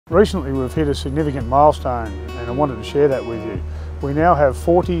Recently we've hit a significant milestone and I wanted to share that with you. We now have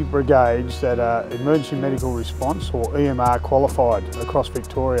 40 brigades that are emergency medical response or EMR qualified across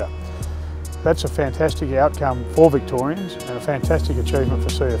Victoria. That's a fantastic outcome for Victorians and a fantastic achievement for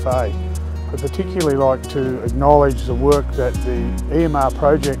CFA. I'd particularly like to acknowledge the work that the EMR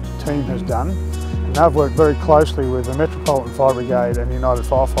project team has done. And they've worked very closely with the Metropolitan Fire Brigade and the United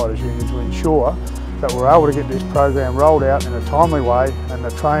Firefighters Union to ensure that we're able to get this program rolled out in a timely way, and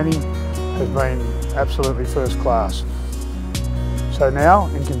the training has been absolutely first class. So now,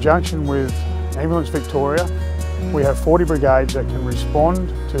 in conjunction with Ambulance Victoria, we have 40 brigades that can respond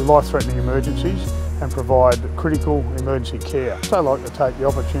to life-threatening emergencies and provide critical emergency care. I'd also like to take the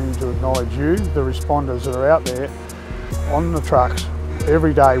opportunity to acknowledge you, the responders that are out there on the trucks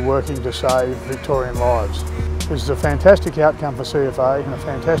every day working to save Victorian lives. This is a fantastic outcome for CFA and a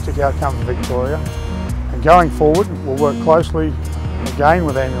fantastic outcome for Victoria. And going forward, we'll work closely again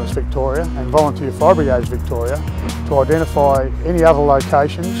with Ambulance Victoria and Volunteer Fire Brigades Victoria to identify any other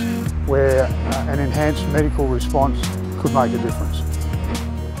locations where an enhanced medical response could make a difference.